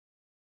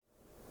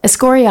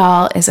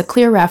Escorial is a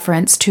clear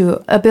reference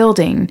to a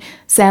building,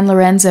 San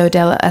Lorenzo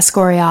del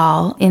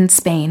Escorial in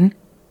Spain.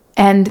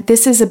 And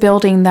this is a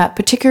building that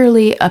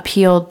particularly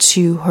appealed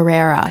to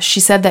Herrera. She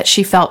said that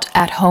she felt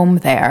at home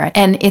there.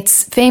 And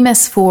it's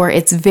famous for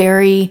its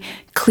very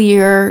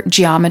clear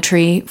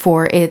geometry,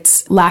 for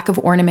its lack of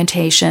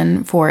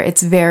ornamentation, for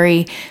its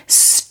very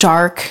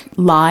stark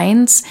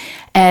lines.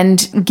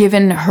 And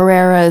given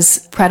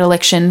Herrera's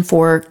predilection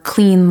for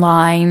clean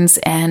lines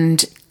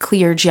and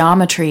clear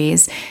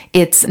geometries,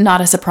 it's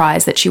not a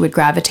surprise that she would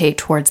gravitate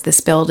towards this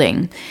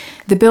building.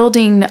 The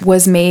building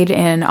was made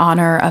in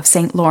honor of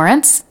St.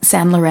 Lawrence,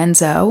 San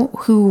Lorenzo,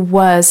 who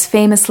was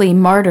famously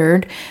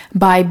martyred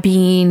by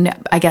being,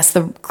 I guess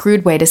the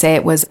crude way to say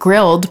it was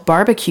grilled,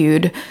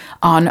 barbecued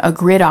on a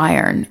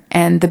gridiron.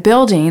 And the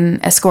building,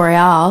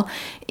 Escorial,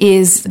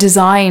 is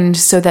designed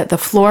so that the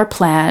floor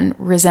plan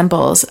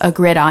resembles a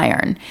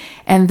gridiron.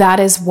 And that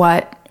is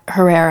what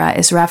Herrera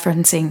is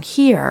referencing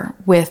here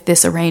with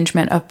this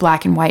arrangement of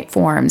black and white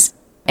forms.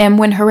 And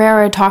when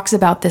Herrera talks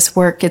about this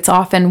work, it's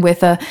often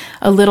with a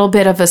little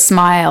bit of a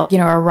smile,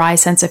 a wry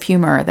sense of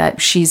humor,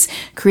 that she's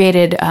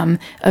created a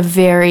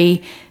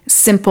very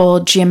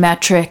simple,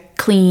 geometric,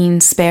 clean,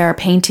 spare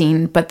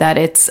painting, but that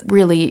it's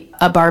really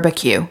a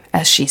barbecue,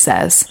 as she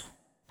says.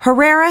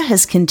 Herrera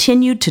has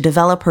continued to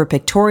develop her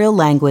pictorial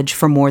language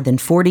for more than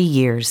 40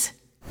 years.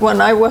 When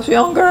I was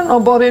younger,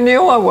 nobody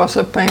knew I was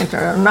a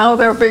painter. Now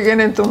they're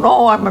beginning to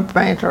know I'm a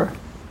painter.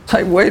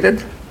 I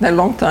waited a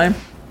long time.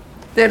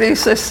 There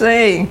is a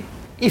saying,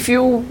 if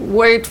you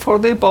wait for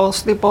the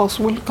boss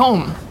will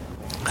come.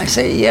 I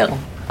say, yeah,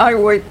 I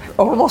wait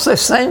almost a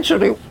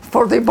century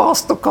for the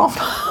boss to come.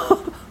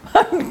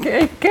 And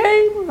it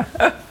came.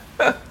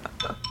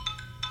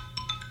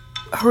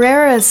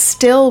 Herrera is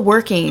still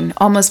working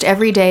almost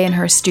every day in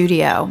her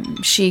studio.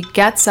 She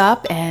gets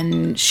up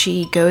and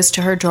she goes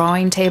to her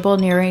drawing table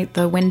near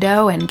the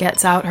window and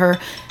gets out her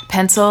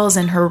pencils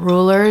and her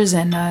rulers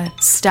and a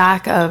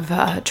stack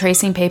of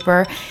tracing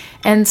paper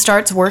and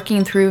starts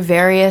working through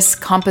various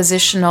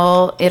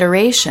compositional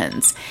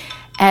iterations.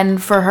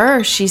 And for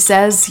her, she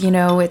says,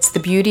 it's the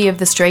beauty of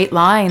the straight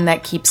line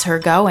that keeps her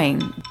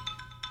going.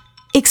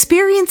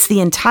 Experience the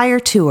entire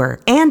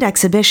tour and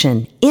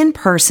exhibition in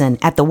person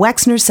at the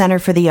Wexner Center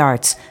for the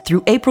Arts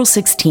through April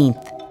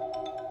 16th.